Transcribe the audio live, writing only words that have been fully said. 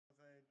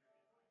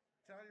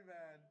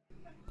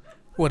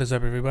What is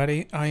up,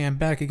 everybody? I am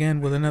back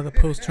again with another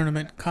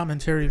post-tournament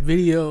commentary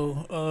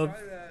video of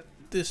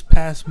this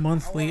past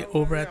monthly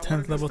over at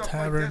 10th Level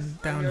Tavern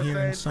down here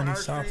in sunny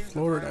South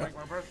Florida.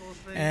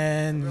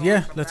 And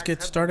yeah, let's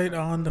get started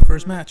on the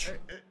first match.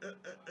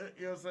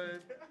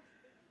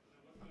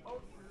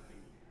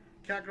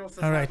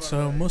 Alright,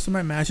 so most of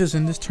my matches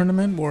in this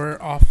tournament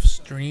were off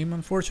stream,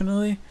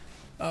 unfortunately.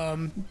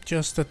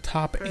 Just the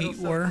top 8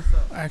 were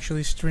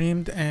actually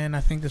streamed, and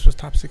I think this was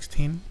top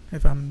 16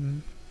 if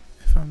I'm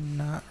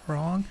not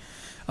wrong.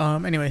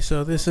 Anyway,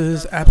 so this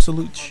is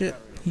Absolute Shit.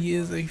 He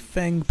is a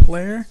Fang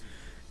player.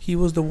 He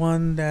was the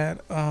one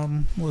that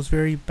was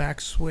very back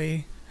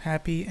sway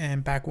happy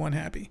and back one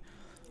happy.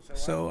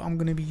 So I'm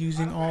going to be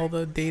using all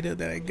the data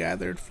that I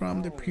gathered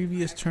from the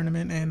previous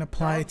tournament and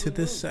apply it to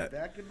this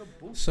set.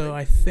 So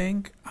I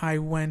think I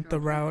went the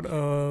route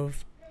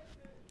of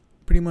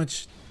pretty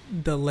much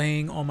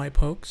delaying all my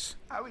pokes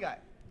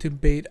to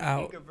bait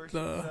out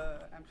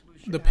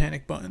the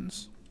panic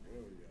buttons.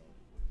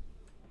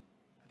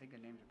 I think the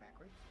names are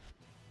backwards.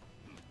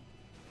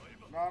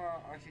 No,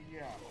 actually,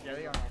 yeah. Yeah,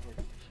 they are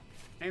backwards.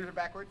 Names are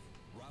backwards.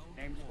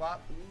 Names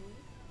swap.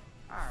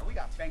 Alright, we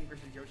got Fang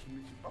versus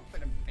Yoshimitsu. Both of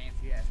them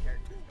fancy ass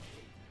characters.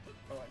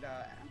 But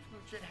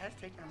Absolute Shit has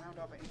taken a round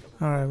off of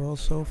Inca. Alright, well,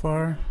 so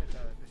far, the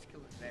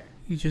skill is there.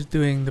 he's just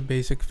doing the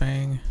basic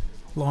Fang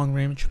long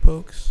range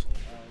pokes.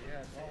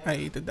 I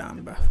ate the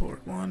down back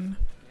forward one.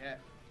 Yeah.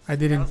 I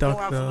didn't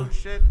duck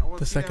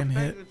the second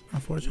hit,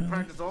 unfortunately.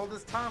 Practice all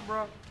this time,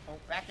 bro. Oh,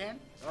 back in?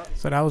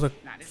 So that was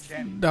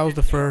Nah,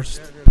 the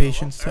first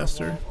patience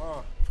tester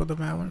for the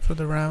round.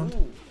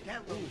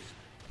 That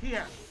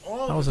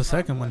was the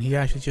second one. He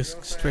actually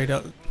just straight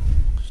up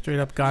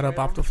got up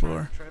off the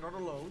floor.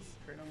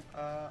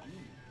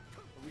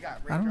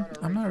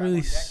 I'm not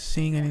really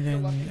seeing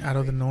anything out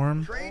of the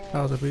norm.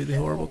 That was a really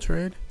horrible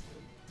trade.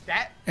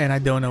 And I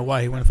don't know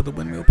why he went for the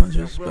windmill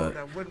punches, but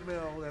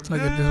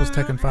like if this was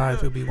Tekken 5,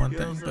 it would be one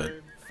thing,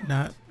 but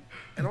not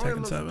in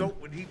Tekken 7.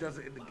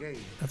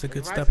 That's a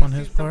good step on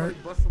his part.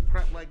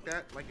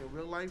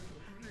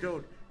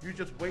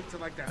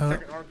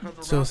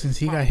 So since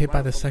he got hit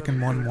by the second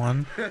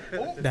 1-1,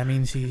 that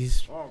means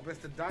he's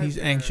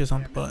anxious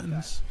on the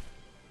buttons.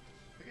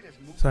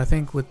 So I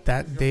think with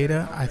that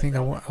data, I think I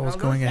was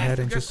going ahead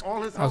and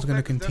I was going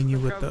to continue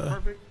with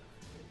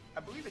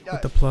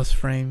the plus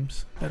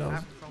frames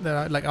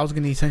I was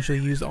going to essentially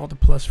use all the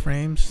plus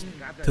frames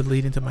to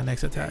lead into my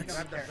next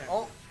attacks.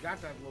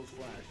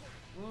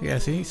 Yeah,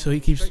 see, so he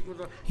keeps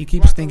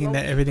thinking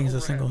that everything's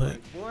a single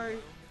hit,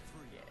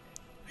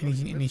 and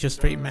he's just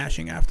straight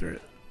mashing after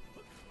it.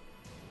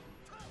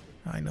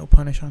 No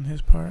punish on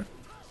his part.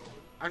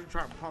 I can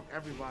try to punk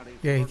everybody.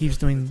 Yeah, he keeps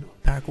doing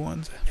back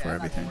ones for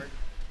everything.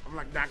 I'm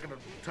like not gonna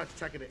touch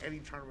Tekken at any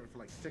tournament for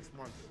like 6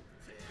 months,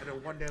 and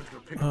then one day I'm gonna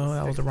pick up. Oh,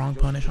 that was the wrong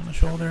punish on the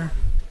shoulder.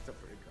 Except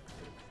for Inca.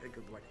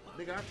 Inca's like,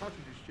 nigga, I taught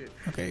you this shit.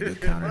 Okay,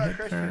 good counter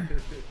hit there.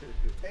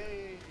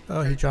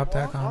 Oh, he dropped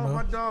that combo.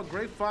 My dog,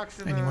 Great Fox,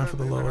 And he went for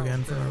the low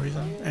again for no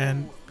reason.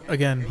 And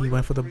again, he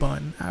went for the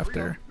button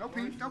after. No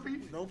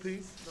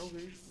piece.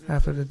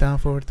 After the down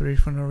forward 3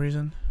 for no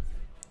reason.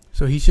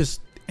 So he's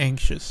just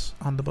anxious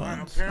on the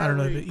buttons. I don't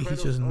know if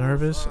he's just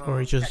nervous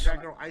or he's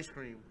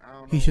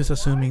just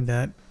assuming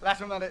that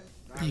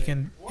he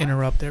can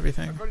interrupt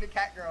everything. Go to the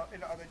cat girl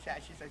in the other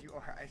chat. She said you owe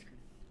her ice cream.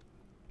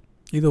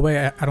 Either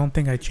way, I don't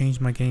think I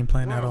changed my game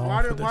plan at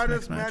all for this next match. Why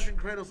does Magic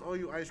Kratos owe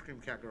you ice cream,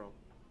 cat girl?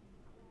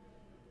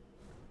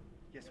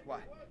 Guess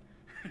what?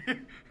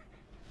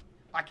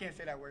 I can't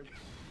say that word.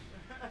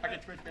 I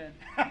get Twitch banned.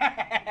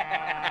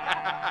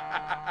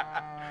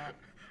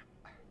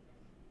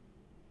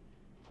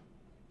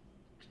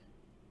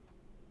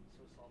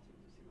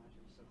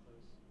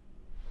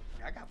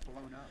 I got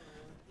blown up.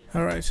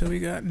 Alright, so we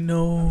got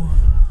no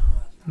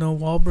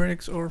wall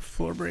breaks or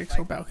floor breaks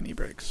or balcony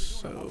breaks.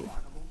 So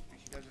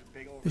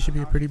this should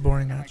be a pretty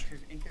boring match.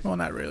 Well,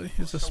 not really.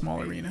 It's a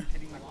small arena.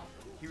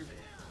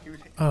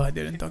 Oh, I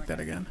didn't duck that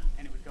again.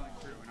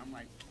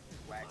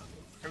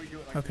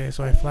 Okay,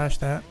 so I flashed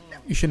that.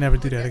 You should never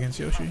do that against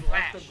Yoshi.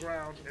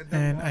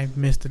 And I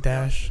missed the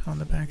dash on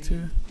the back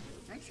too.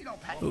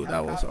 Ooh,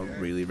 that was a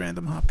really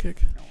random hop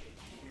kick.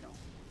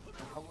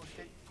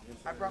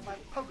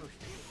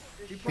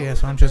 Yeah,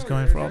 so I'm just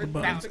going for all the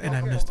buttons, and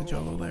I missed the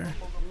juggle there.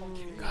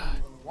 God,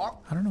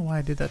 I don't know why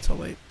I did that so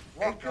late.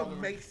 Inca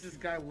makes this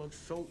guy look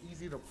so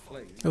easy to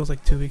play. It was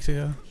like 2 weeks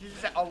ago.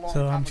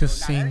 So I'm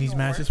just seeing these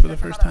matches for the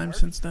first time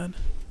since then.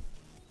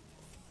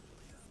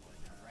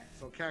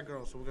 So cat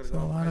girl, so we're gonna So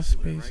go a lot of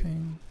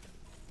spacing,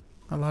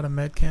 a lot of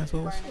med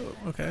cancels.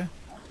 Oh, okay,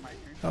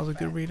 that was a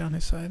good read on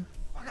his side.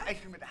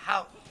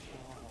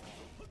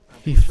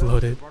 He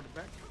floated.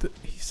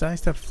 He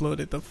sidestep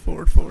floated the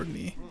forward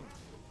knee.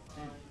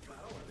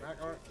 Back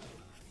art.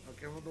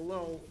 Okay, with the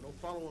low, no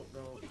follow up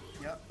though.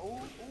 Yeah.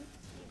 Oh.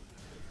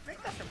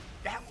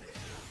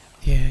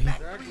 Yeah, he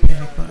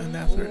panic button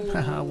after it.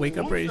 Haha, wake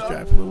up rage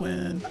drive for the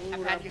win.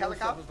 Like,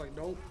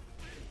 nope.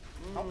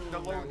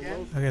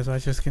 Okay, so I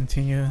just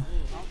continue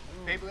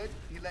Beyblade,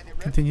 you letting it rip?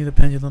 Continue the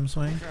pendulum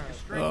swing.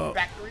 String Oh,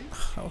 factory.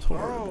 that was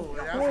horrible. Bro,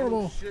 that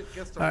Horrible. shit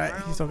gets Alright,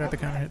 he around. still got the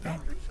counter hit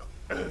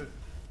though.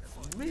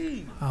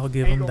 Me. I'll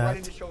give There you him go, right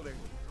in that. the shoulder.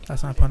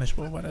 That's not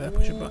punishable. Why did I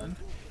push a button?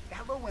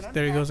 Elbow went under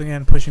There he that. goes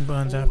again, pushing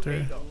buttons There after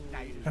you go.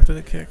 Now you just- after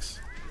the kicks.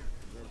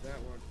 That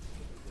one.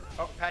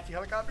 Oh, Apache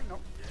helicopter?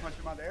 Nope. Punch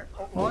him out there.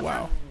 Oh, Oh launcher.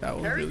 wow, that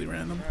was Carry. really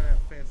random. Try that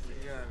fancy.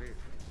 Get out of here.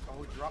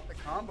 Oh, drop the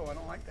combo. I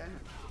don't like that.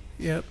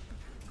 Yep,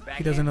 Backhand.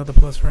 he doesn't know the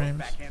plus frames.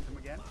 Backhand him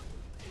again.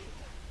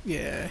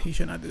 Yeah, he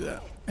should not do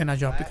that. And I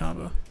dropped the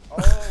combo.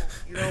 Oh,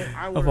 You know,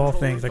 I Of would've all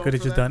totally things, I fell could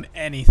have for just that. done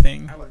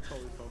anything. I would have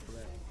totally fell for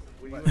that.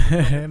 When you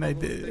was And I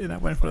double did, stick, and I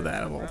went for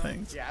that of upside all down,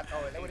 things. yeah.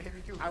 Oh, that would have hit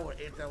me too. I would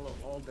hit that little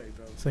all day,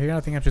 bro. So here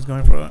I think I'm just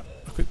going for a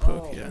quick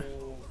poke, Oh, yeah.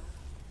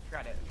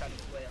 Try to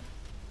play him.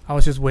 I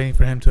was just waiting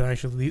for him to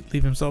actually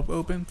leave himself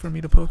open for me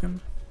to poke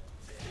him.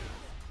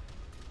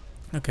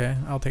 Okay,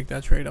 I'll take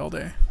that trade all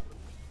day.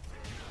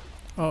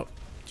 Oh,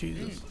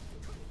 Jesus.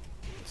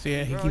 So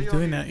yeah, he Bro, keeps you don't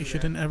doing need that. to You do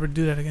shouldn't ever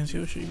do that against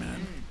Yoshi,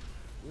 man.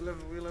 We live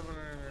in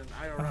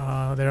an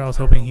IRL. There I was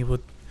hoping he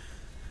would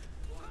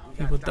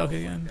We got duck doubles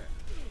again.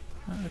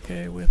 like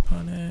Okay, whip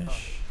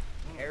punish.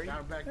 Harry. that.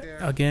 Down back there.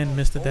 Again,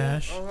 missed the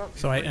dash. Oh,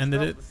 So I he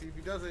ended breaks it up to see if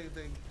he does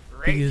anything.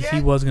 because he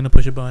Jet? was going to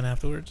push a button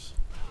afterwards.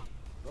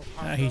 They'll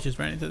pop He up. just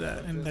ran into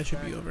that, and that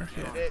should be over.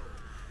 That's Yeah. it.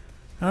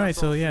 Alright,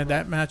 so yeah,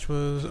 that match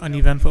was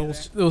uneventful.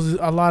 It was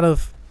a lot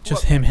of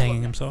just him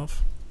hanging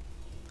himself.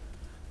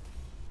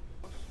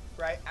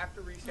 Right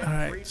after reset.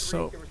 Alright, 3-3,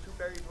 so there was 2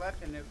 berries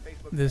left, and then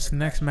Facebook this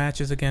next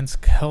match is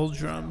against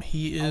Keldrum.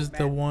 He is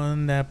the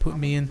one that put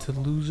me into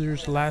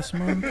losers last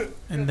month,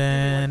 and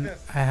then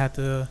I had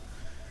to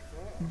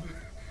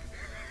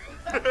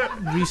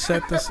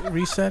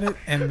reset it,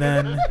 and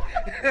then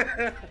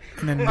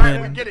Alright,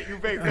 we win get it, you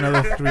baby.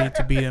 another 3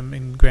 to beat him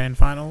in grand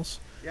finals.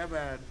 Yeah,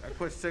 man. I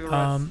put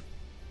cigarettes.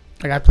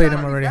 Like I played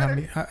him already.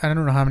 I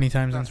don't know how many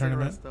times in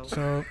tournament,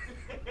 so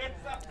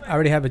I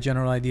already have a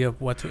general idea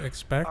of what to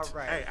expect.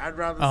 Alright. Hey, I'd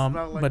rather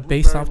smell like But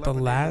based blueberry off the lemonade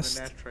than last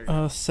that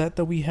trade. set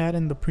that we had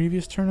in the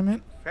previous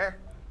tournament, Fair.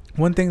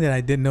 one thing that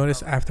I did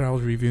notice after I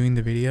was reviewing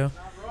the video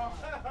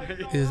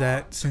is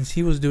that since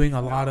he was doing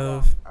a lot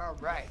of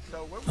Alright,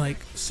 so what like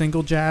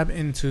single jab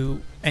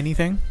into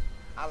anything,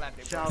 I'll have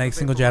to like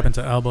single jab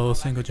into elbow,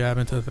 single jab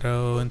into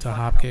throw, into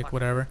hop kick,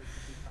 whatever,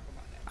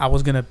 I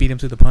was gonna beat him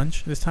to the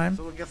punch this time,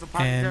 Someone gets a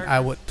pocket and character? I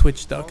would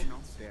twitch duck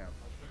Damn.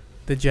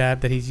 the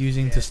jab that he's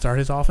using to start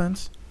his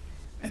offense,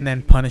 and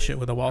then punish it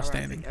with a wall Alright,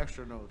 standing. take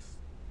extra notes.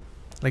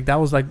 Like that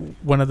was like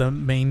one of the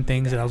main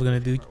things that I was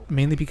gonna do,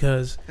 mainly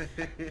because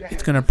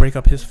it's gonna break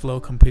up his flow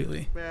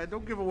completely, Man,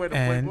 don't give away the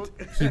and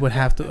playbook. he would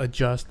have to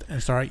adjust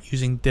and start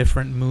using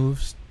different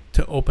moves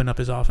to open up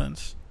his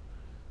offense.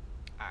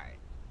 Alright.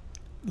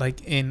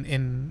 Like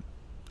in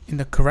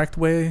the correct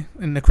way,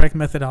 in the correct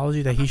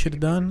methodology that he should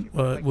have done,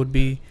 would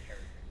be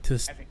to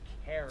As a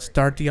carrot.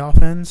 start the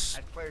offense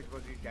As players go,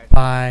 these guys.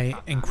 by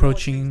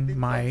encroaching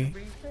my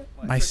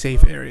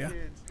safe area.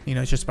 You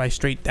know, just by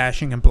straight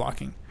dashing and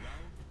blocking,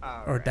 or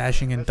Alright.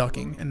 dashing and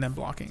ducking and then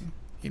blocking.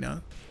 You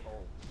know.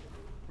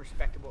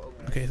 Respectable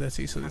opening. Okay, let's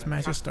see. So this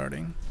match is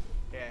starting.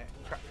 Yeah.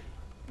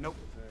 Nope.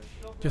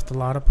 Just a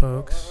lot of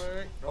pokes.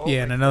 Oh,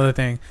 Yeah, and another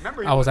thing,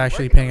 remember, he I was wasn't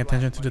actually breaking paying the last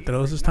attention to one. the He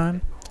throws this breaking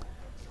time.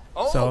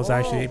 nothing. So I was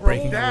actually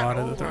breaking a lot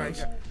of the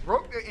throws.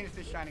 Broke the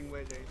instant shining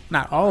wizard.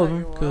 Not all of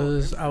them,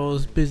 because I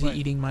was busy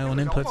eating my own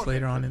inputs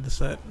later on in the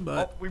set. Oh,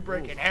 But we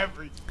breaking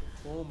everything.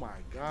 Oh my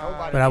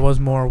god. I was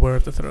more aware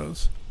of the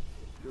throws.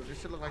 Dude,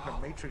 this should look like a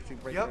Matrix thing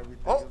breaking Yep. everything.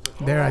 Oh. It was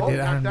like, There I oh, did.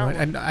 I don't know. knocked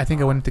that And I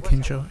think I went into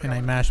Kincho and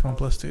I mashed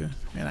 1+2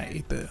 and I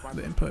ate the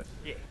input.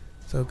 Yeah.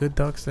 So good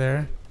ducks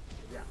there.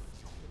 one.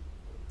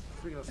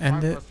 Speaking of End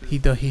spine it.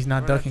 busters, He's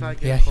not We're gonna ducking. try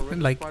to Yeah, get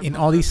correct like spine in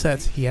all these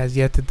busters. sets, he has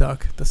yet to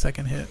duck the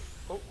second hit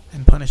Oh.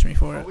 and punish me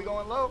for Are it. we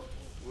going low?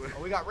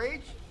 Oh, we got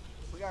rage?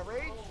 We got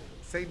rage?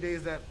 Same day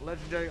as that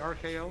legendary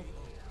RKO.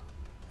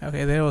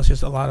 Okay, there was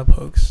just a lot of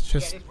pokes,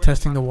 just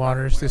testing the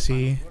waters to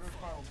see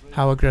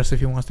how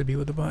aggressive he wants to be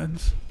with the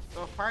buttons.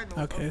 So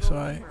final. Okay, so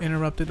I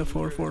interrupted the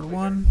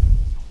 4-4-1.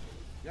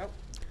 Yep.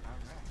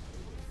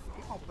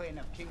 He won't play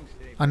enough kings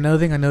today. Another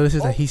thing I noticed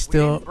is that he's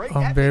still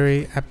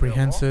very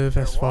apprehensive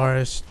as far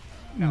as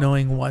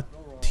knowing what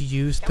to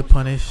use to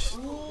punish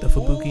the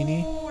Fubuki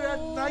knee. Ooh,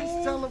 that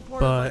nice teleport.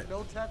 But-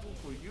 no tackle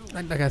for you.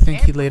 Like I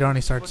think he later on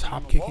he starts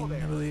hop kicking, I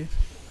believe.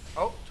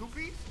 Oh,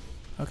 2-piece?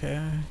 Okay,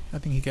 I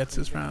think he gets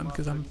this round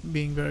because I'm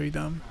being very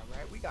dumb.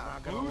 Alright, we got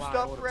Not gonna blue lie, I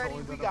stuff would've ready.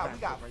 totally We done a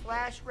got backflip right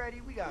flash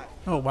ready. We got.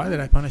 Oh, why did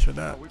I punish with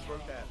Oh, that? we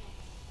broke that.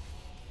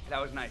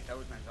 That was nice. That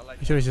was nice. I like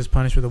You should have just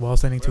punished with the wall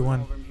standing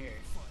 2-1. over him here.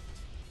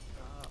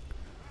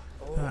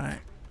 Oh. Alright,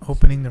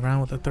 opening the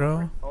round with a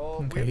throw.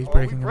 Oh, Okay, we- he's oh,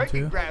 breaking we him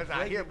breaking too. grabs out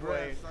Breaking here, boy.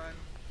 grabs, son.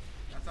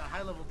 That's a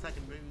high level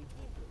Tekken, baby.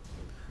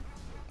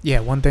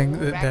 Yeah, one thing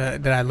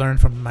that I learned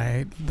from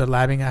the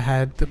labbing I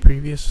had the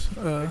previous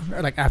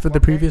like after the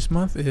previous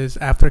month is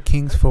after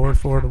King's forward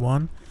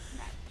 1,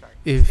 Sorry.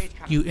 if Stage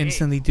kinda you big.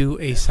 instantly do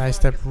a side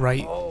step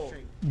right Oh.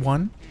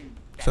 1,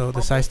 That so the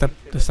bump side up step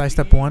into the side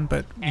step 1,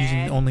 but using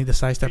and only the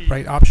side step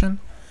right option,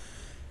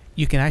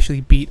 you can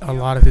actually beat a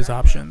lot of his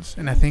options.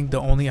 And I think the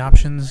only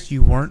options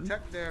you weren't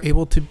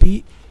able to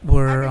beat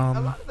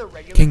were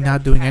King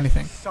not doing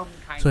anything.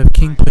 So if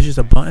King pushes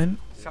a button,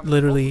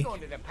 literally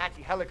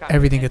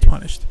everything gets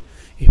punished.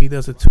 If he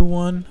does a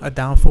 2-1, a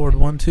down forward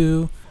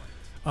 1-2,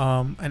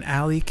 an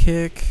alley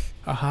kick,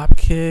 a hop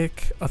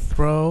kick, a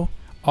throw,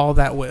 all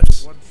that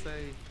whiffs.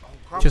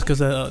 Just because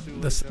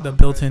the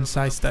built-in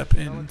sidestep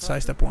in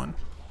sidestep 1.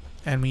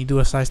 And when you do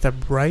a sidestep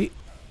right,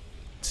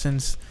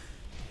 since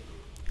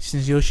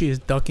Yoshi is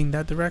ducking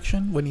that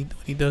direction, when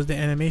he does the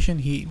animation,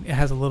 it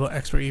has a little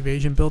extra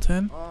evasion built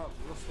in.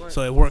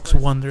 So it works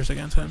wonders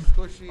against him.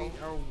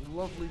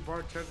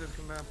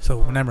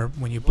 So remember,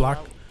 when you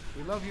block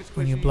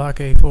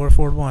a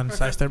forward 1,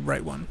 sidestep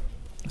right 1.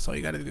 That's all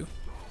you gotta do.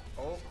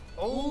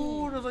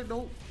 Oh, there's like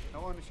no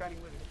one is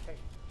shining with it.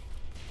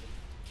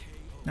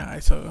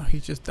 Alright, so he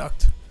just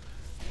ducked.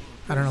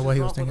 I don't know what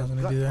he was thinking I was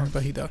gonna do there,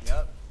 but he ducked.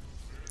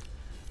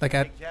 Like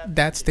at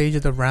that stage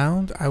of the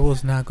round, I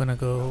was not gonna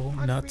go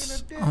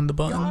nuts on the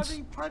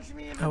buttons.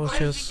 I was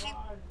just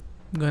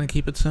gonna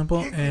keep it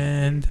simple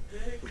and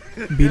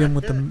beat him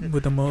with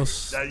the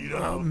most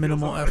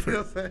minimal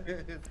effort,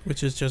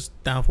 which is just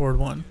down forward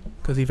 1,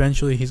 because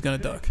eventually he's gonna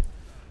duck.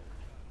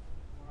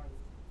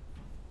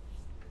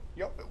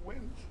 Yup, it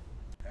wins.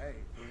 Hey,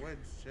 it wins.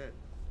 Shit.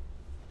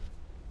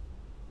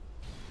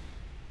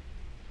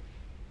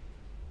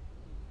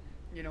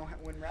 You know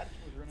when Raditz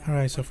was running. All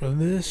right, so for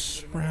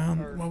this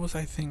round, what was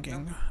I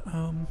thinking?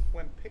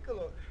 When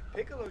Piccolo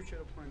should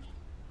have punched.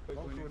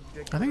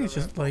 I think it's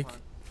just like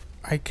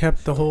I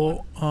kept the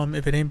whole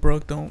if it ain't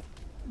broke, don't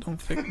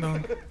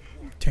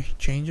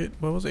change it.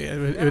 What was it?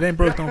 If it ain't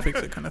broke, don't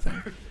fix it kind of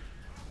thing.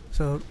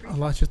 So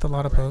just a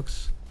lot of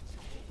pokes.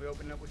 We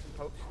opened up with some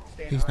pokes.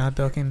 He's not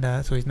ducking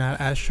that, so he's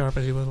not as sharp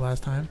as he was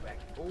last time.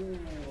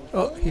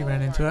 Oh, he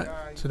ran into it,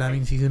 so that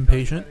means he's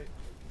impatient.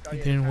 He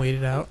didn't wait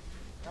it out.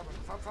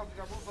 Sometimes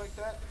you got moves like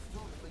that. As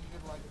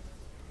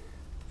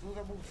soon as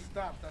that move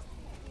stops, that's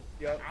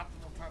the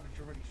optimal time that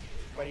you're ready.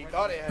 But he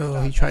thought it had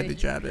Oh, he tried to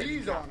jab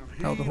it.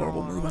 That was a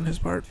horrible move on his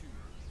part.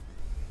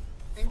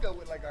 Inca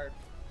with like our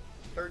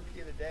third P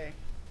of the day.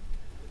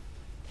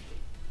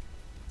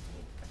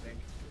 I think.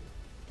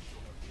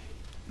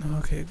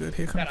 Okay, good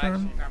hit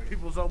confirmed.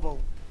 People's elbow.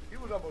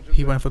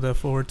 He went for the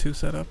forward 2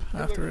 setup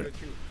after it.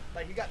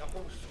 Like he got the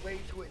whole sway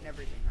to it and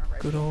everything. All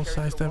right. Good old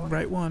sidestep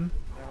right 1.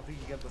 I don't think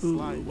you got the Ooh,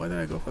 slide. why did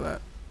I go for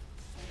that?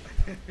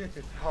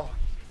 Oh,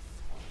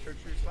 church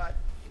slide.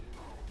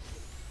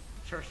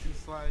 Church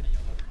slide.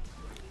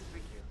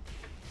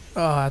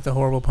 Oh, that's a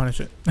horrible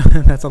punish it.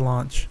 That's a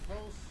launch.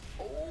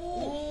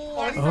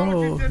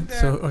 Oh,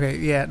 so okay,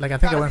 yeah, like I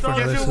think I went for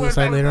another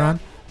suicide later on,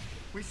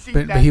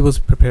 but But he was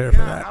prepared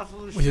for that,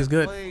 which is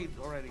good.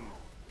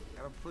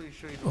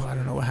 Oh, I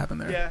don't know what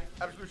happened there. Yeah,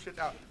 absolute shit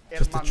out.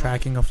 Just the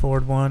tracking of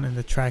forward 1 and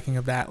the tracking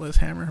of the Atlas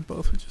hammer,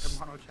 both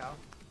just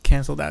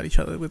canceled out each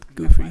other with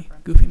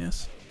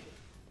goofiness.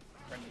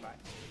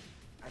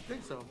 I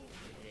think so.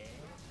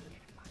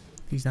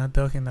 He's not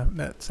ducking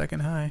that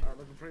second high.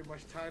 Looking pretty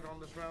much tight on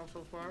this round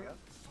so far. Yep.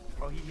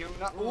 Oh, he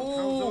healed up.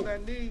 Ooh, on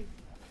that knee.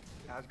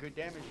 That was good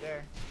damage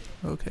there.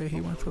 Okay, he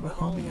went for the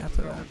homie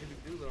after that.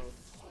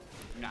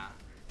 Nah.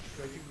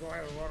 So you can go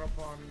ahead and run up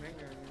on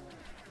Inca.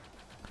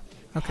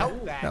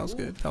 Okay, that was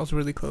good. That was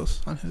really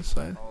close on his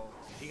side. Oh,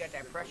 he got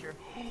that pressure.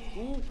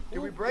 Did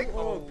we break?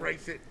 Oh,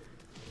 breaks it.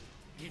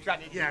 He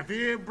tried to. Yeah, if he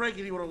didn't break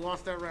it, he would have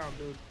lost that round,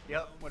 dude.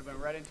 Yep, would have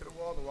been right into the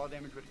wall. The wall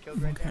damage would have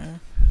killed right there.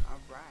 All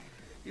right.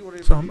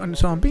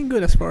 So I'm being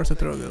good as far as the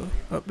throw goes.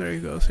 Oh, there he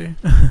goes. See,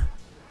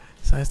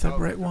 sidestep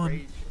right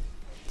 1.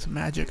 It's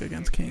magic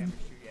against King.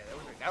 Yeah,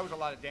 that was a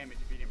lot of damage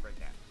if he didn't break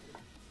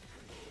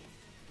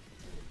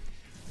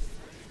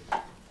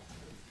that.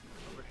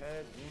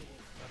 Overhead.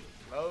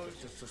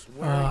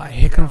 I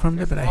hit confirmed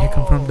it, but I hit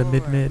confirmed the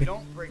mid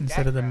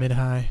instead of the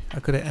mid-high.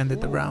 I could have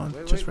ended the round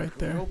just right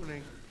there.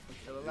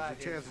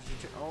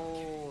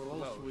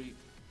 Oh, sweet.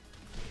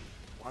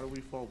 Why do we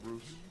fall,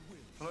 Bruce?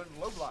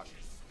 Low block.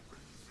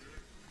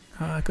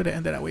 I could have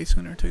ended that way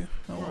sooner too.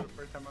 Oh well.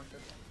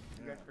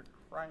 You guys were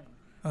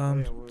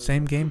crying.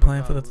 Same game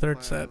plan for the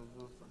third set.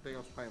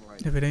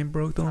 If it ain't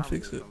broke, don't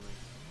fix it.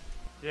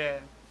 Yeah,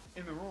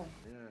 in the room.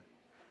 Yeah.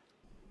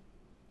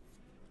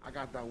 I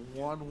got that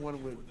one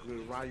with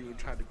Ryu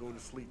tried to go to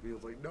sleep. He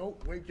was like,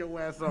 nope, wake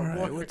your ass up.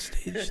 Alright, what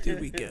stage did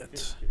we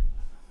get?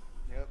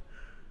 Yep.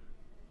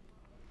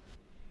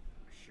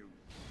 Shoot.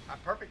 I'm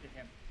perfect at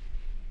him.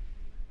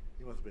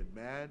 He must have been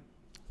mad.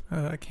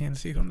 I can't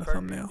see from the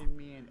thumbnail. Perfected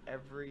me in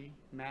every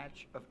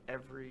match of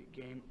every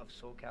game of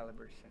Soul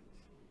Calibur since.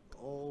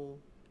 Oh,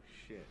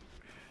 shit.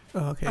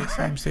 Oh, okay,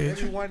 same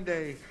stage. Maybe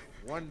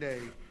one day,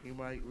 he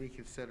might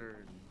reconsider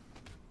and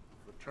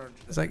return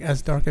to. It's like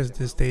as dark as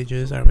this stage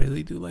is, I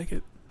really do like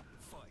it.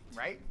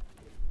 Right?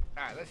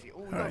 Alright, let's see.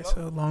 Alright,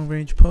 so long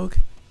range poke.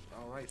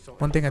 Alright, so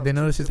One thing I did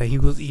notice is that he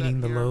was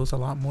eating the lows a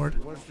lot more.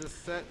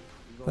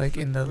 Like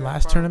in the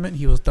last tournament,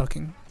 he was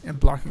ducking and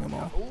blocking them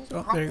all.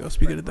 Oh, there you go,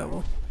 speak of the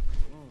devil.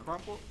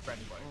 Crumple,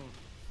 Freddy boy.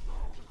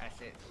 That's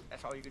it.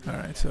 That's all you can do.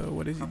 Alright, so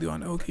what does he do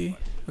on Oki?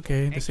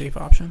 Okay, the safe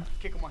option.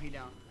 Kick him while he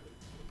down.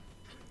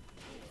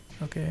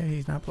 Okay,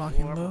 he's not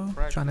blocking low.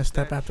 Trying to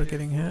step after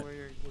getting hit.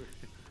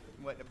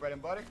 What, the bread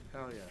and butter?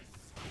 Hell yeah.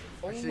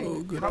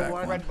 Oh, good back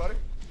one. Bread and butter?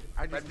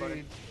 I Bread just butter.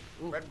 need.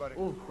 Bread butter.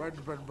 Ooh, bread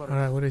and butter.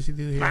 Alright, what does he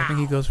do here? I think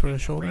he goes for the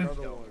shoulder.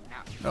 Another one.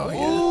 Oh,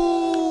 yeah.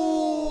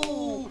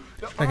 Ooh!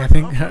 Like, I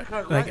think,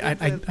 like,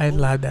 I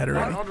allowed that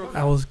already.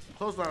 I was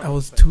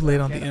too late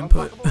on the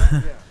input.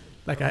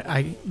 Like,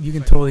 you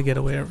can totally get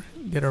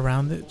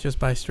around it just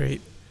by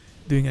straight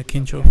doing a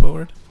kincho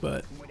forward,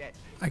 but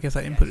I guess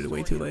I inputted it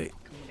way too late.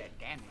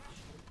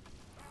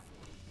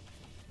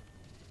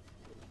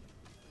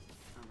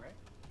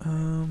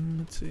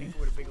 Let's see.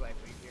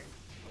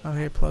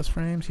 Okay, plus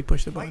frames. He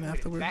pushed the button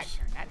afterwards. That's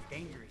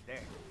dangerous there.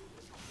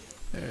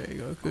 There you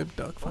go. Good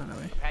duck,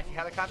 finally. Apache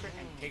helicopter,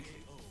 and he takes it.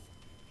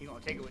 He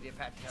gonna take it with the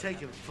Apache helicopter.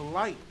 Take it to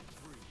light.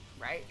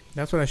 Right?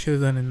 That's what I should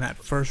have done in that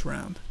first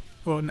round.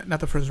 Well, not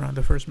the first round,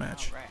 the first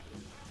match. Right.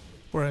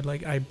 Where I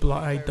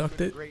ducked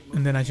it,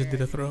 and then I just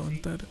did a throw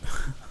instead.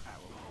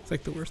 It's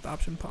like the worst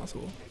option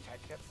possible.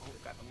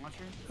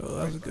 Oh,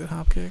 that was a good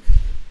hop kick.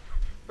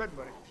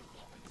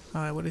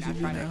 Alright, what does he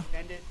do now?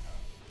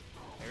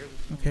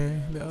 Okay,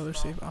 the other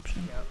safe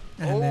option.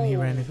 And then he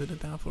ran into the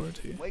down forward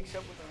too. Wakes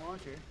up with the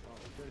launcher.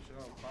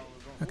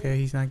 Okay,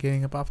 he's not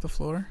getting up off the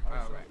floor.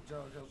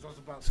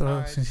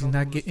 So since he's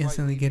not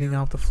instantly getting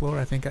off the floor,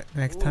 I think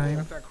next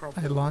time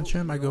I launch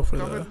him, I go for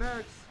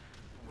the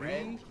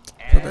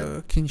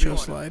Kincho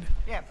slide.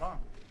 Yeah, bomb.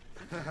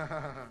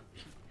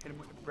 Hit him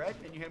with the bread,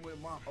 then you hit him with a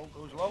bomb. Oh,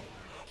 goes low.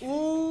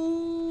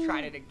 Ooh!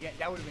 Tried it again.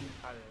 That would have been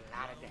a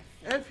lot of damage.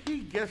 If he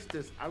gets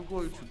this, I'm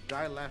going to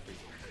die laughing.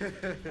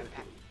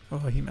 Oh,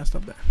 he messed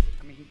up there.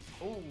 I mean,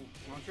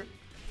 launcher.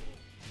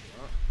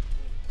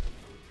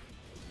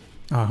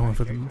 Oh, I went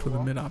for the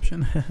mid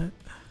option.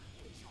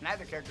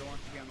 Neither character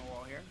wants to be on the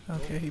wall here.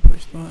 Okay, he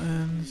pushed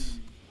buttons.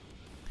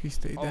 He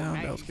stayed down.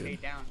 Nice. That was He good.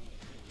 stayed down.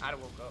 I'd have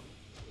woke up.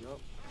 Yep.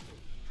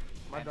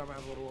 My dumb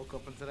ass would have woke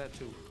up into that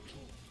too.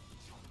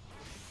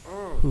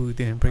 Who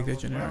didn't break the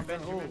generic?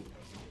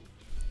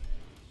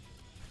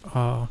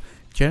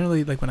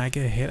 Generally, like when I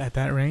get hit at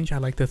that range, I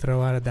like to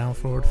throw out a down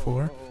forward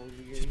 4,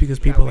 just because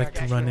people like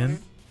to run in.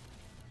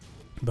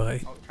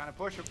 But trying to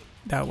push him.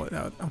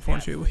 that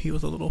unfortunately he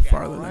was a little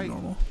farther than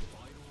normal.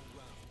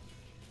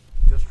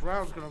 This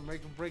round's gonna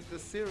make him break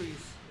this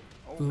series.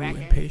 Ooh,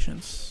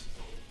 impatience.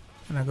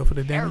 And I go for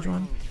the damage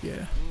one?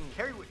 Yeah.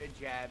 Carry with the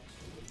jabs.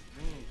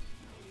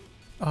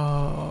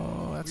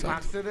 Oh, that's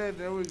Box it in.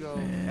 There we go.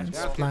 And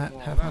splat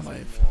half my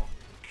life.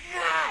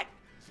 God!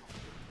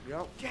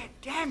 Yep.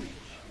 That damage!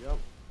 Yep.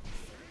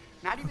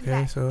 Not even Okay,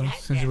 that. so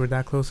since we were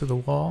that close to the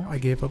wall, I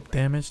gave up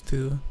damage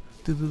to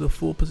do the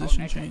full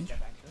position change.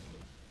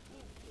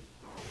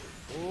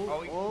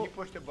 You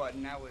pushed the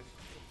button. That was.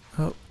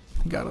 Oh,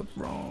 got it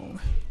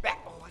wrong. Back.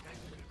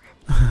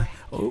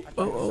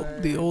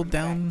 The old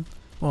down,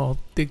 well,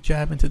 dig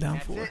jab into down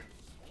 4.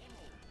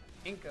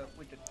 Inca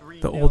with the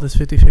 3. The oldest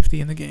 50-50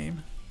 in the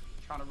game.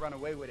 Trying to run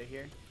away with it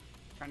here.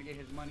 Trying to get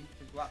his money.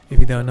 If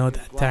you don't know,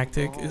 that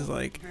tactic is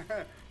like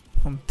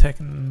from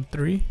Tekken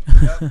 3.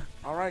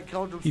 Alright,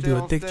 You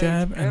do a dig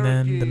jab, and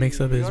then the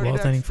mix-up is wall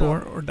standing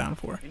 4 or down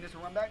 4.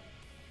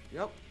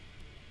 Yep.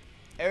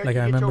 Like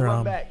I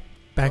remember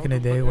back in the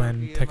day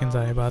when Tekken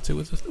Zaibatsu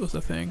was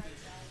a thing.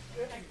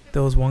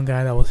 There was one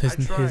guy that was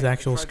his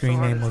actual screen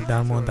name was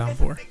down 1, down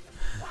 4. It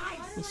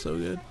was so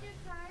good.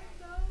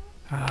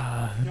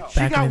 Back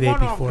in the day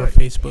before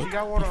Facebook,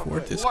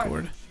 before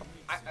Discord.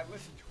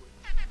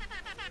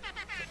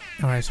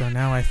 Alright, so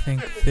now I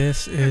think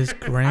this is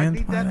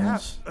grand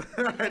finals.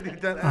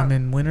 I'm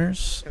in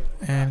winners,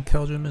 and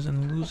Keldrum is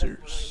in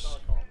losers.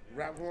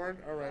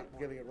 Alright,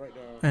 getting it right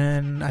now.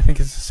 And I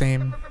think it's the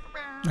same.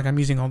 Like I'm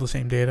using all the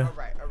same data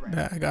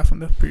that I got from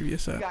the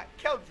previous set.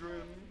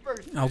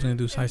 I was gonna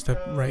do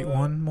sidestep right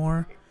 1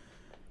 more,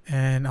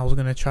 and I was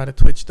gonna try to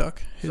twitch duck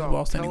his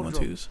wall standing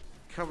 1-2s.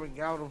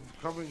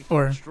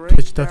 Or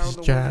twitch duck his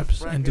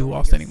jabs and do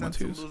wall standing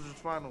 1-2s.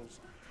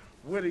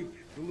 Winning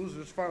the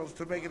losers finals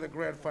to make it a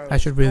grand final. I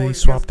should really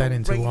swap that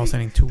into wall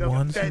standing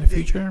 2-1s in the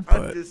future,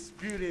 but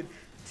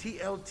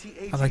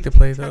I like to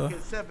play the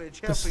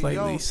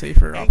slightly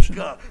safer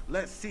option.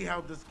 Let's see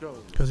how this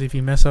goes. Because if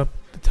you mess up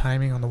the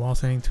timing on the wall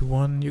standing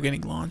 2-1, you're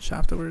getting launched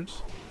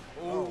afterwards.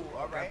 Oh,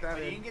 alright. But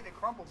he didn't get the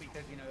crumple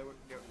because, you know,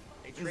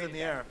 they traded in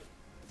the air.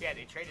 Yeah,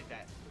 they traded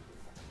that.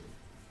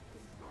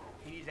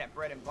 He needs that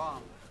bread and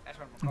bomb. That's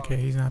what I'm Okay,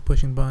 he's not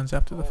pushing buttons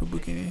after the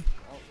Fubukini.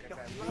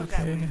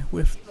 Okay,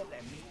 whiff.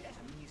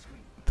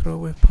 Throw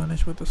whiff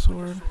punish with the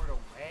sword.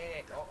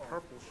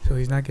 So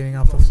he's not getting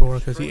off the floor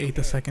because he ate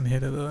the second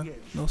hit of the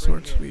no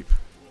sword sweep.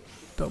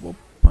 Double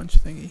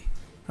punch thingy.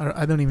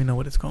 I don't even know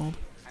what it's called.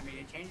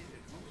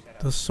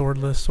 The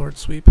swordless sword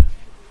sweep.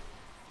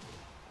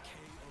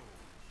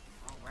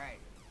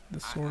 The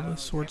swordless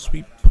sword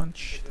sweep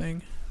punch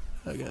thing,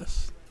 I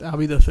guess. That'll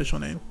be the official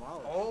name.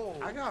 Oh,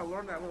 I gotta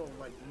learn that little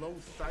like low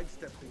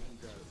sidestep thing he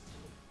does.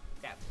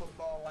 That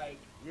football like.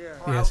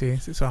 Yeah. See,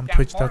 so I'm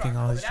twitch ducking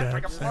all his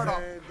jabs.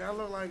 That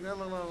look like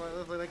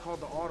they call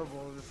it the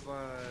audible. It's like.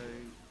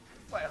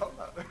 Wait, hold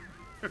up.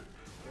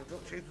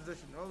 Don't change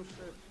position. Oh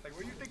shit. Like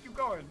where do you think you're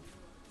going?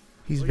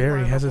 He's Well, you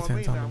very might have up hesitant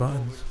me on the now,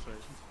 buttons.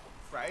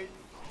 Right?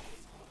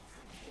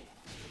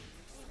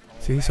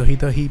 See, so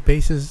he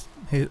bases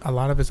a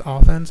lot of his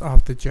offense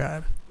off the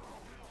jab.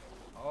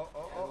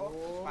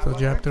 So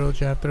jab, throw,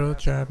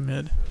 jab,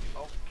 mid.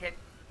 Oh, kick.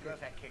 Goes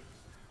that kick.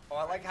 Oh,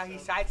 I like how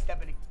he's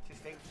sidestepping it.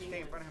 Just stay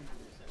in front of him.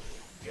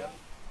 Yep.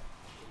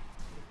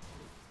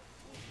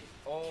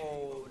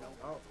 Oh, no.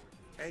 Oh,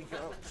 hey,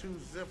 up 2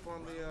 zip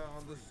on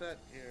the set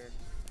here.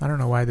 I don't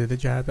know why I did the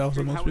jab. That was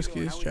the most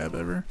riskiest jab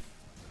ever.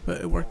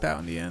 But it worked out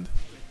in the end.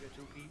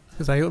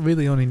 Because I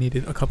really only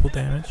needed a couple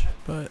damage.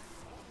 But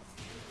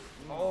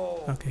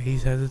okay,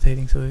 he's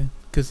hesitating. So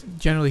because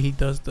generally he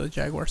does the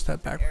Jaguar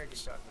step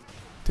backwards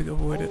to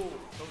avoid it.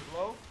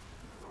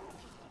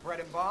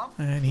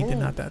 And he did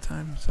not that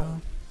time. So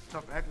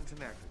Tough acting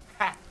to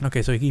acting.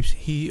 okay, so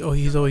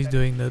he's always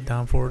doing the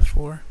down forward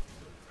 4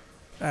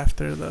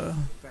 after the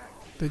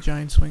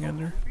giant swing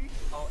under.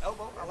 Oh,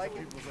 elbow. I like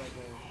it.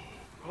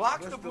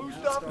 Blocks the blue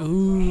stuff.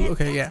 Ooh,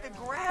 okay, yeah.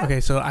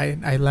 Okay, so I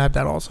labbed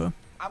that also.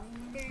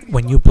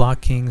 When you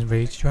block King's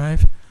Rage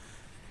Drive,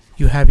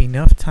 you have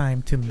enough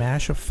time to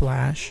mash a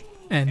flash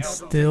and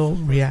still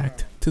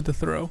react to the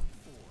throw.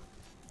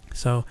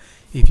 So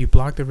if you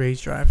block the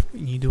Rage Drive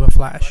and you do a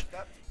flash,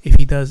 if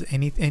he does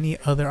any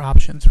other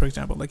options, for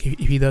example, like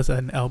if he does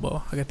an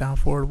elbow, like a down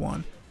forward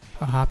 1,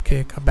 a hop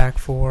kick, a back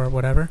 4,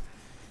 whatever,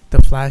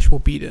 the flash will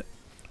beat it.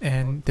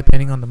 And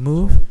depending on the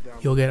move,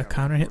 you'll get a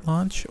counter hit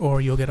launch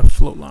or you'll get a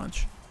float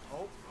launch.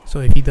 So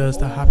if he does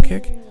the hop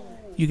kick,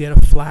 you get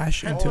a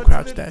flash into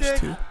crouch dash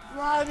 2.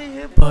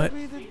 But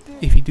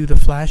if you do the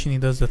flash and he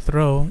does the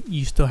throw,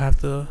 you still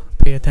have to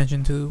pay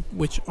attention to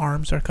which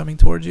arms are coming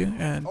towards you,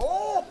 and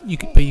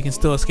but you can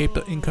still escape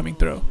the incoming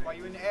throw.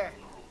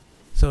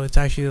 So it's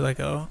actually like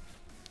an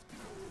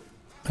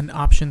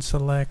option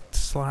select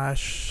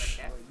slash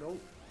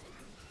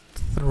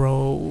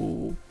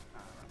throw,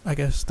 I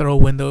guess, throw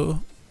window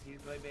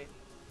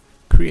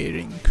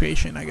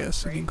creation, I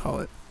guess you can call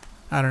it.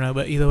 I don't know,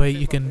 but either way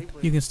you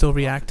can still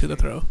react to the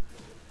throw.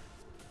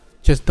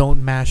 Just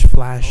don't mash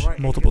flash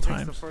multiple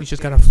times. You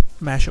just gotta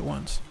mash it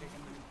once.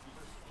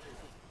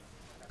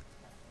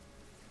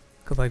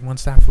 Cause like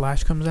once that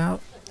flash comes out,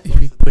 if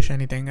you push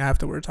anything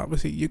afterwards,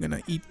 obviously you're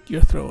gonna eat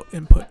your throw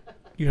input,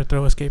 your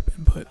throw escape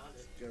input.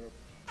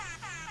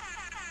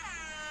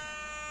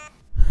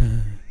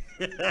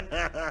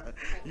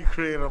 You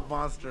create a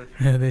monster.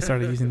 They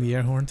started using the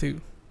air horn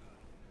too.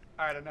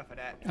 Alright, enough of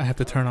that. I have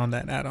to turn on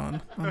that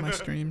add-on on my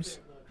streams.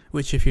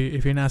 Which if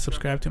you're not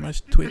subscribed to my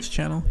Twitch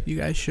channel, you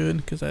guys should,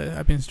 because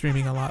I've been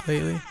streaming a lot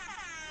lately.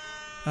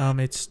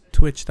 It's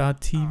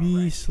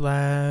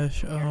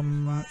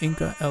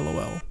twitch.tv/Inca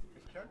LOL.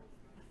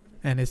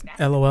 And it's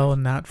LOL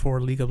not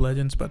for League of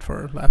Legends, but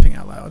for laughing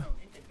out loud.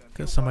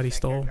 Because somebody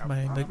stole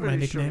my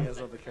nickname.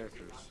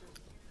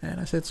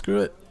 And I said,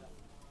 screw it.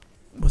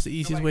 What's the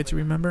easiest way to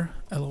remember?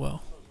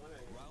 LOL.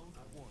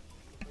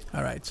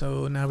 Alright,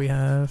 so now we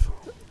have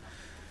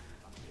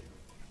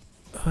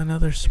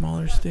another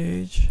smaller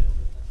stage.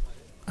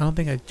 I don't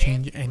think I'd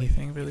change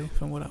anything really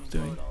from what I was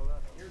doing.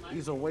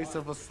 He's a waste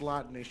of a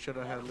slot and they should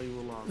have had Lei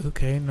Wulong.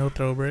 Okay, no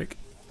throw break.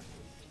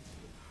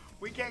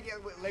 We can't get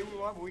Lei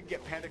Wulong, but we can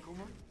get Panda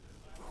Kuma.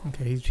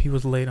 Okay, he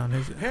was late on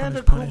his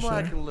Panda punish Kuma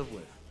I there. can live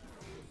with.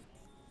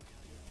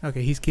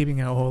 Okay, he's keeping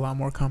it a whole lot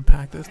more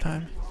compact this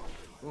time.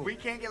 We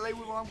can't get Lei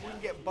Wulong, we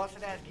can get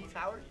busted ass Geese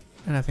Howard.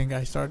 And I think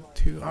I started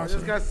to also.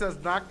 This guy says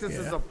Noctis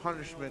is a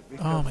punishment.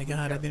 Oh my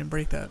god, I didn't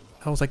break that.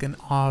 That was like an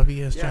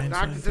obvious giant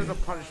Noctis swing is a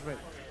punishment.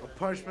 A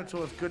punishment to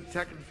his good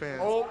Tekken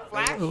fans. Oh,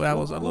 flash. Ooh, that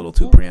was a little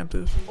too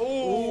preemptive.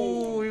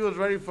 Oh, he was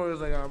ready for it. He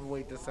was like, I'm gonna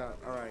wait this out.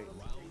 Alright.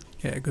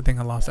 Yeah, good thing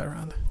I lost that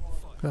round.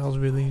 That was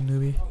really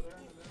newbie.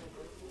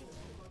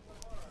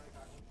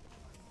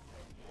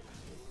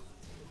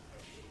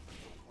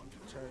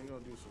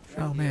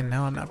 Oh man,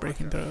 now I'm not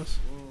breaking throws.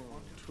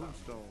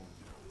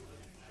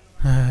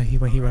 He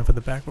went for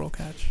the back roll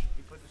catch.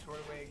 He put the sword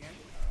away again.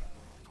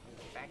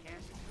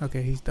 Backhand.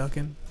 Okay, he's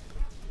ducking.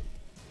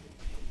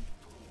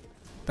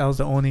 That was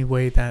the only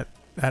way that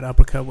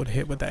uppercut would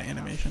hit with that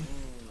animation.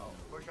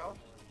 Push off.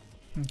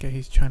 Okay,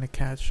 he's trying to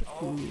catch.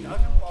 Ooh,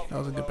 that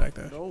was a good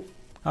backdash.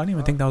 I don't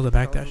even think that was a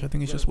backdash. I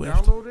think it's just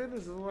whiffed. Downloaded?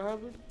 Is this what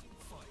happened?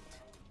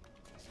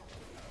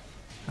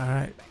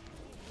 Alright.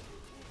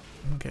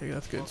 Okay,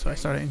 that's good. So I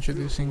started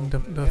introducing the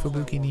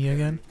Fubuki knee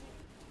again.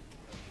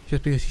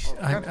 Just because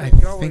I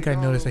think I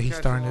noticed that he's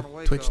starting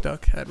to twitch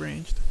duck at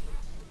ranged.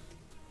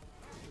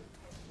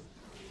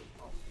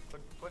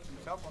 Puts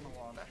himself on the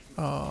wall.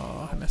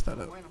 Oh, I messed that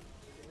up.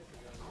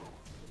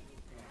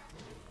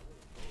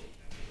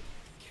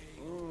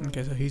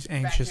 Okay, so he's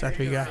anxious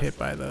after he got hit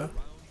by the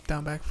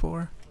down back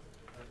 4.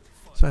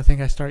 So I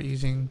think I start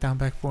using down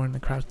back 4 in the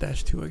crouch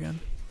dash 2 again.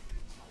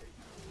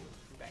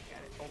 Back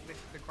at it. Oh,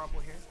 misses the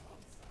crumple here.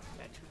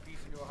 That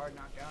 2-piece into a hard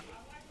knockdown.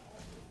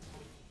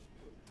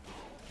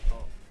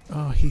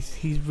 Oh,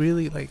 he's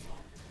really like,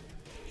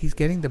 he's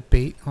getting the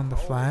bait on the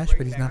flash,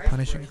 but he's not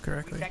punishing it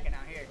correctly.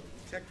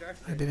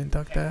 I didn't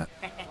duck that.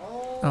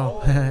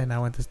 Oh, and I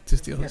went to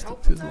steal his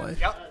life.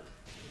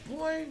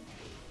 Boy.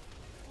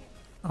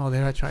 Oh,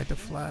 there I tried to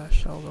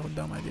flash. That was a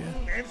dumb idea.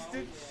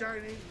 Instant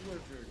shining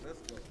wizard.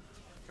 Let's go.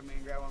 Come in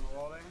and grab on the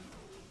wall there.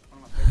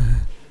 One of my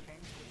favorite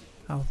things.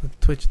 I was a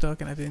Twitch duck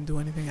and I didn't do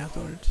anything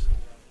afterwards.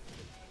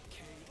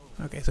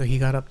 Okay, so he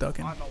got up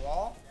ducking. On the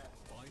wall?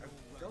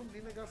 Don't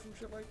Nina got some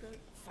shit like that?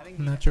 I think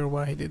I'm not sure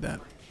why he did that.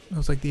 It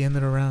was like the end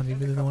of the round. He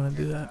really don't want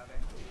to do that.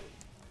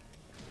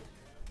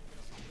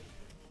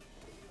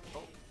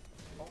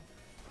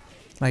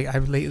 Like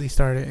I've lately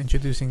started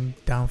introducing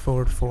down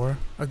forward 4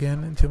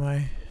 again into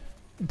my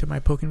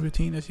poking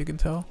routine, as you can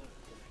tell,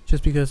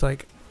 just because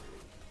like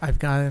I've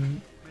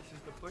gotten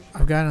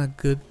a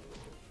good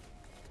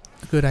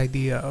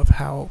idea of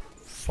how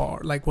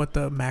far, like what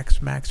the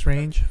max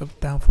range of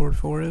down forward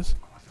 4 is.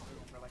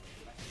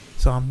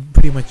 So I'm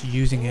pretty much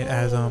using it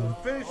as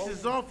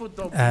Finishes off with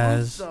the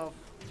as stuff.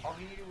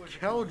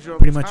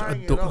 pretty much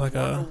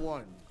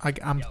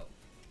I'm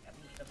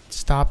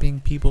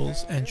stopping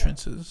people's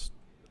entrances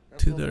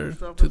to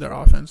their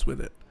offense with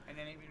it.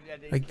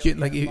 Like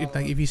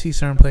if you see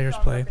certain players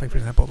play, like for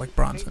example like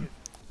Bronson,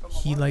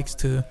 he likes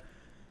to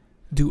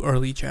do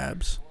early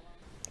jabs.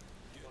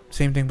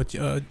 Same thing with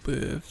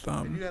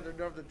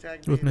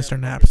Mr.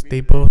 Naps. They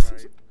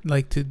both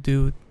like to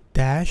do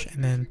dash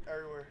and then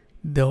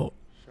they'll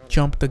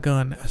jump the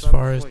gun as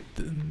far as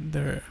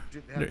their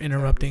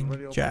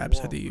interrupting jabs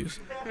that they use.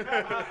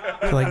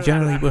 So like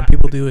generally what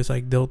people do is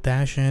like they'll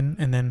dash in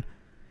and then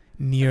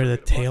near the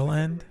tail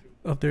end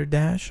of their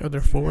dash or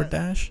their forward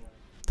dash,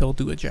 they'll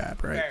do a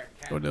jab, right?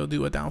 Or they'll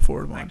do a down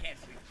forward one.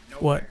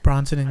 What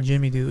Bronson and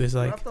Jimmy do is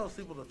like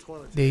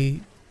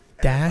they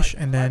dash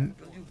and then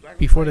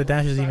before the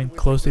dash is even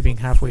close to being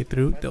halfway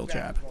through, they'll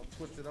jab.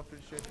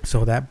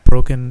 So that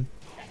broken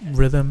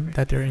rhythm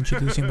that they're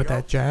introducing with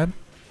that jab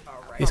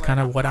is kind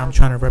of what I'm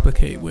trying to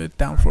replicate with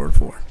down forward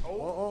 4.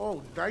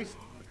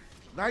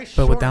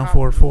 But with down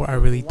forward 4, I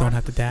really don't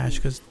have to dash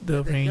because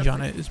the range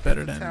on it is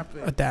better than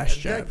a dash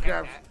jab.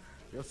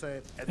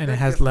 And it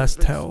has less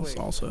tells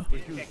also.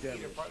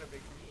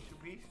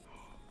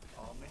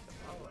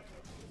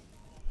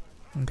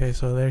 Okay,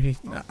 so there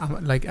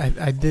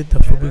I did the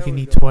Fubuki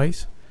knee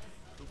twice,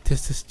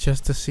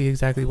 just to see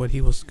exactly what he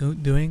was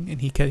doing,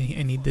 and he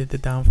did the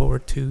down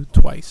forward 2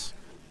 twice.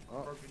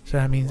 So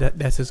that means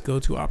that's his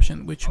go-to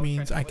option, which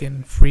means I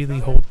can freely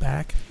hold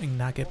back and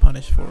not get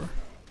punished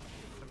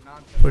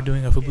for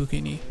doing a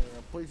Fubuki knee.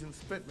 Poison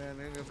spit, man.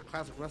 It's a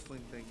classic wrestling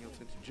thing. You know,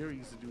 since Jerry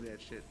used to do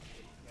that shit.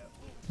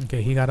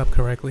 Okay, he got up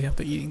correctly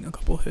after eating a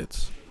couple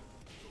hits.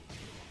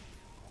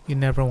 You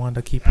never want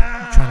to keep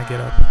trying to get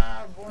up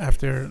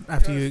after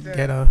you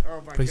get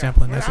for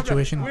example in that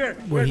situation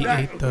where he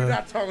ate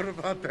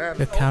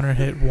the counter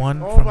hit 1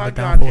 from the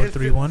down forward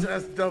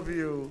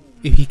 3-1.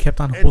 If he kept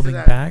on holding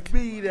back,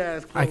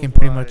 I can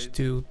pretty much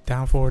do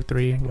down forward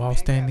 3 while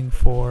standing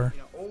for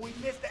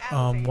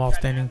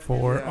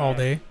all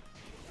day,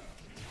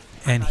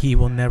 and he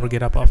will never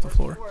get up off the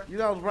floor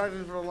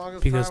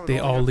because they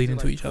all lead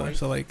into each other.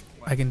 So like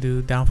I can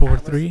do down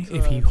forward 3.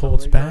 If he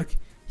holds back,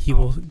 he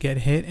will get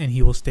hit and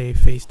he will stay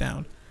face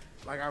down.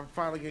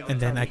 And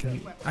then I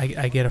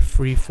get a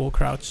free full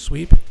crouch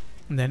sweep.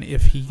 And then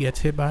if he gets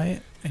hit by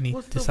it and he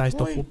decides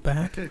to hold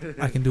back,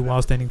 I can do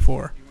while standing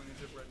 4.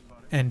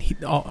 And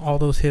all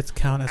those hits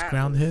count as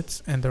ground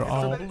hits, and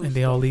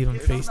they all leave him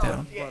face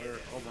down.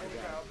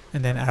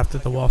 And then after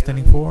the wall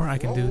standing 4, I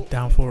can do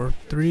down forward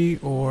 3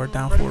 or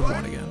down forward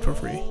 1 again for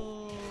free.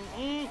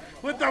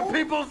 With the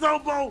people's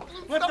elbow!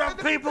 With the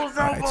people's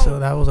elbow! Alright, so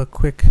that was a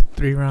quick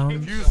 3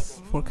 rounds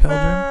for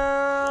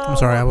Keldrum. I'm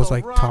sorry, I was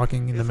like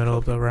talking in the middle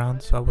of the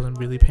round, so I wasn't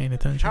really paying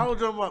attention.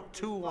 Keldrum up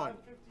 2-1.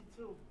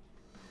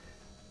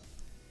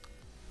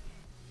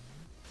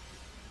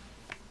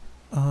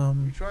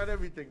 We tried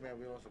everything, man.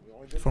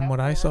 From what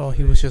I saw,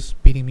 he was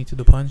just beating me to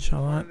the punch a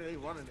lot.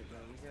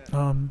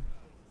 And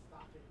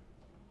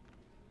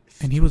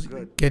he was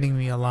getting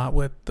me a lot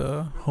with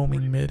the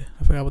homing mid.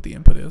 I forgot what the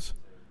input is.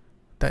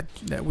 That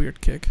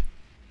weird kick.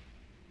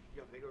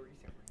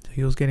 So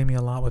he was getting me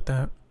a lot with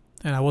that,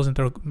 and I wasn't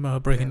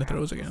breaking the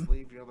throws again.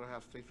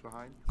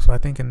 So I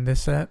think in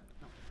this set,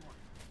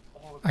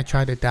 I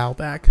tried to dial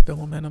back the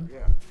momentum.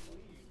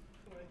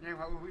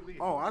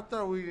 Oh, I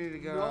thought we needed to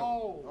get out.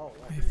 Oh,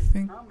 I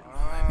think.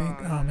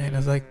 Oh man,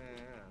 it's like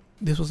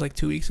this was like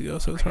 2 weeks ago,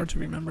 so it's hard to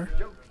remember.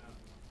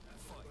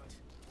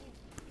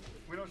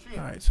 All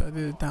right, so I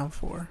did it down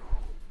 4.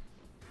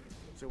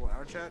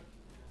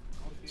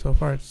 So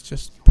far, it's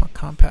just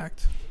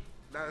compact.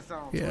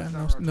 Yeah,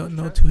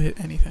 no 2-hit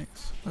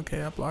anythings.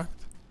 Okay, I blocked.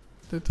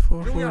 Did the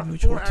forward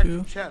neutral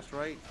 2.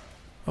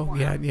 Oh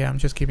yeah, I'm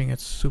just keeping it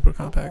super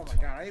compact. Oh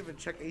my god, I even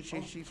checked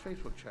HHG's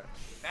Facebook chat.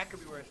 That could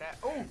be where it's at.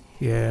 Oh.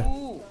 Yeah.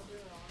 Ooh.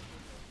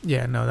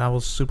 Yeah, no, that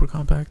was super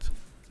compact.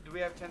 Do we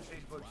have 10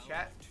 Facebook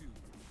chat?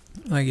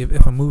 Like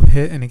if a move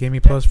hit and it gave me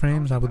plus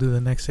frames, I would do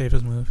the next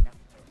safest move.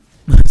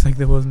 It's like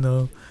there was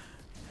no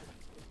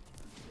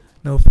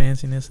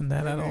fanciness in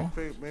that at all.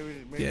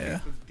 Yeah.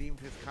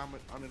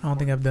 I don't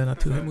think I've done a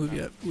 2-hit move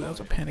yet. Ooh, that was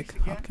a panic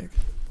hop kick.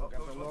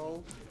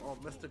 Oh,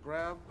 missed the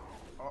grab.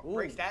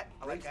 Breaks that.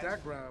 I like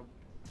that grab.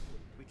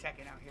 We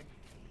Tekken out here.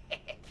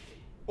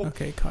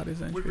 Okay, caught his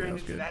We entry. ran That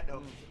was into good. that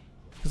though.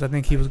 Because I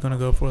think he was gonna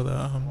go for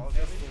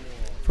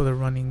the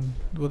running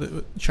with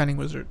the shining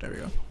wizard. There we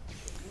go.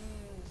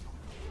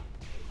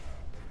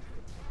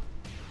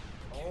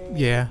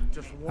 Yeah,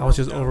 I was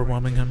just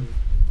overwhelming him.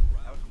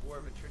 That was war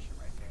of attrition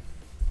right there.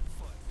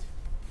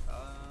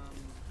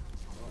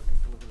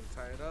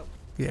 Tie it up.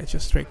 Yeah,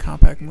 just straight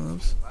compact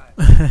moves.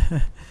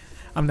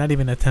 I'm not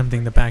even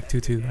attempting the back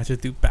 2-2. I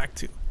just do back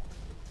 2.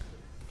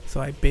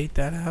 So I bait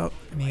that out,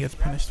 and he gets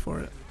punished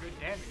for it. Good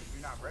damage if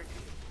you're not breaking.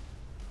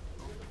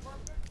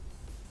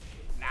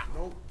 Nah.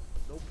 Nope.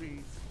 No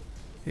peas.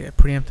 Yeah,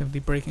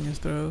 preemptively breaking his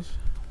throws.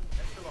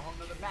 That's still a whole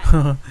nother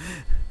match.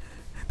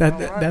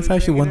 That's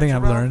actually one thing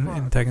I've learned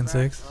in Tekken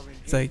 6.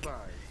 It's like,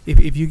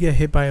 if you get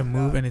hit by a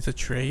move and it's a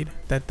trade,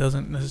 that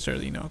doesn't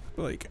necessarily, you know,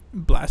 like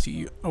blast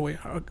you away,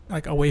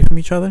 like away from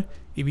each other.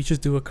 If you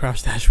just do a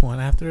crouch dash 1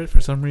 after it,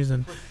 for some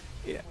reason,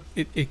 yeah,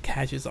 it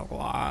catches a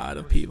lot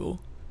of people.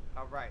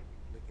 All right.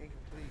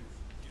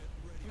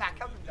 Nah,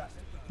 come from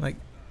Justin. Like,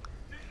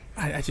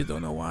 I just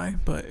don't know why,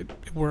 but it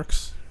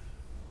works.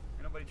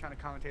 Ain't nobody trying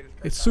to commentate this.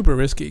 It's super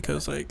risky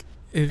because, like,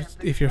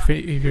 if you're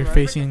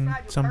facing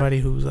somebody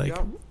who's like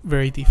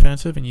very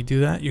defensive and you do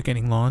that, you're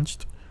getting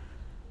launched.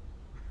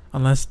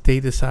 Unless they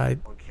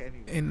decide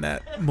in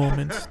that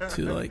moment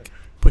to like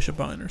push a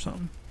button or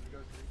something,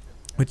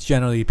 which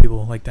generally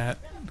people like that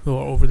who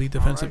are overly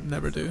defensive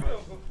never do.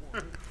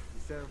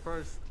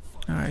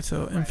 All right,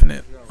 so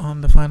Infinite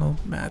on the final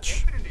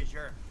match. Infinite is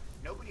your.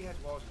 Nobody has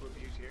walls to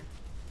abuse here.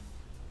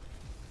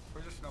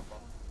 Where's the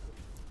snowball?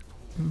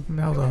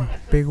 That was a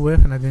big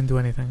whiff, and I didn't do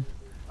anything.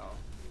 Oh.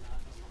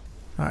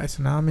 All right,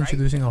 so now I'm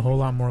introducing a whole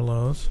lot more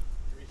lows.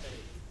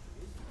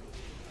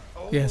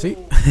 Oh. Yeah, see.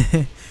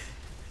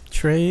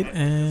 Trade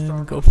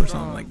and go for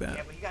something like that.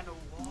 Yeah, but he got no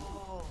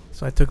walls.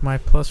 So I took my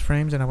plus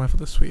frames and I went for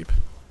the sweep.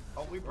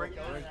 Oh, we break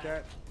that. Like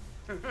that.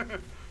 All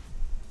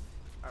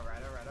right.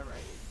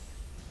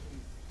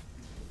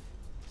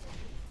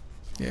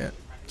 Yeah,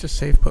 just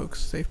safe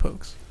pokes, Alright.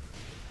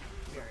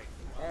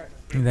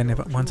 and then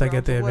once I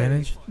get the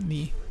advantage,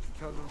 knee.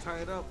 Tell them to tie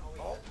it up.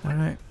 All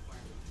right.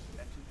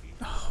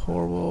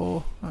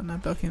 Horrible. I'm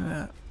not ducking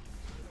that.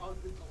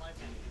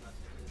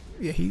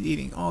 Yeah, he's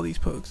eating all these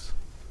pokes.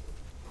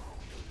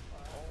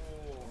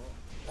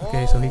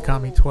 Okay, so he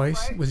caught me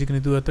twice. Was he gonna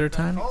do a third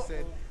time?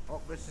 Said,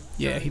 oh, listen,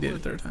 Yeah, he did a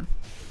third time.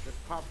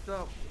 Just popped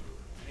up.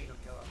 You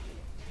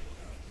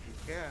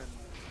can.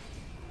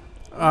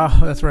 Oh,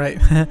 that's right.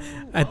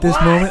 At this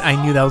moment,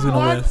 I knew that was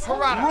gonna whiff.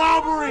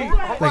 Robbery!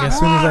 Like as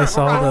soon as I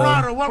saw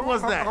Harada, what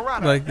was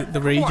that?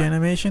 the rage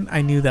animation,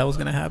 I knew that was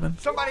gonna happen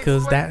Somebody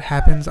because explain- that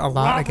happens a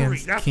lot Robbery,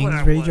 against that's King's what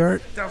that rage was.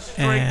 art That's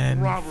straight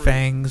and robbery.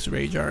 Fang's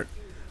rage art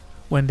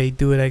when they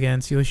do it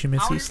against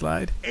Yoshimitsu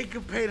slide.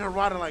 Inca paid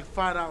Harada like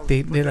 $5.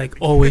 They like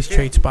always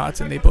trade spots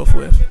and they both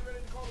whiff.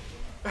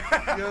 You know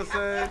what I'm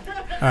saying?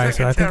 All right,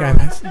 so I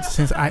think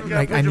since I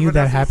knew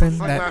that happened,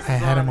 that I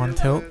had him on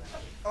tilt.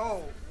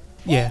 Oh.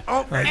 Yeah,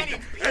 Oh, like and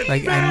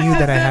I knew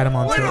that I had him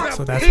on tilt,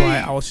 so that's why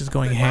I was just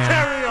going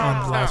ham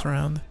on the last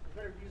round.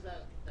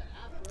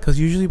 Because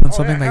usually when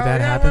something like that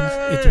happens,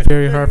 it's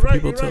very hard for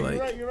people to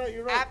like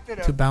After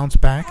to the. bounce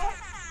back,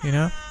 you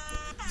know.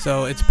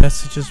 So it's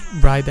best to just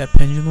ride that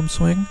pendulum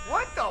swing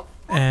What the fuck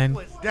and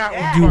was That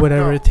that? do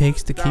whatever it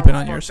takes to keep it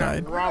on your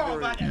side.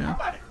 Robbery. You know.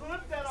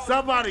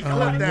 Somebody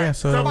clip that. Yeah,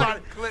 so Somebody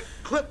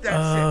clip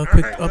that shit.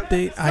 quick alright?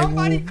 update. I will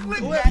Somebody be clip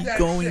that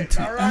going shit,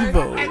 to alright?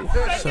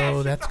 Evo,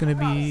 so that's gonna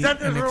be Send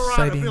an it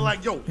around and be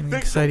like, yo, exciting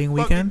fix the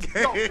weekend.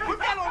 fucking game.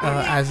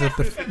 As of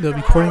the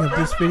recording of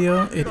this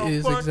video, it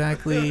is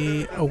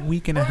exactly a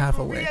week and a half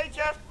away.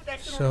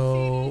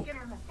 So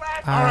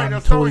I'm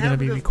totally going to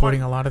be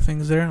recording a lot of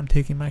things there. I'm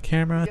taking my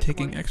camera,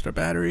 taking extra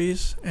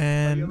batteries,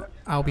 and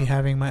I'll be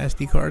having my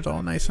SD cards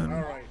all nice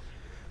and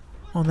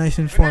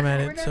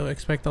formatted. So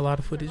expect a lot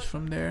of footage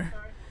from there.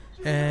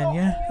 And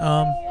yeah,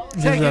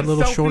 this is a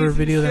little shorter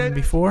video than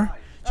before,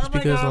 just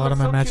because a lot of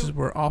my matches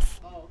were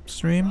off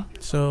stream.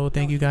 So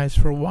thank you guys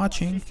for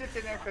watching.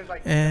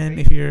 And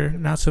if you're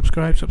not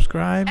subscribed,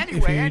 subscribe.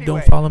 If you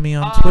don't follow me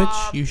on Twitch,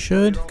 you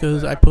should,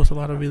 because I post a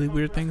lot of really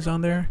weird things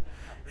on there.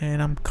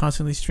 And I'm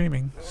constantly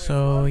streaming.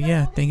 So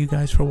yeah, thank you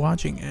guys for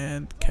watching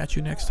and catch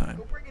you next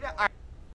time.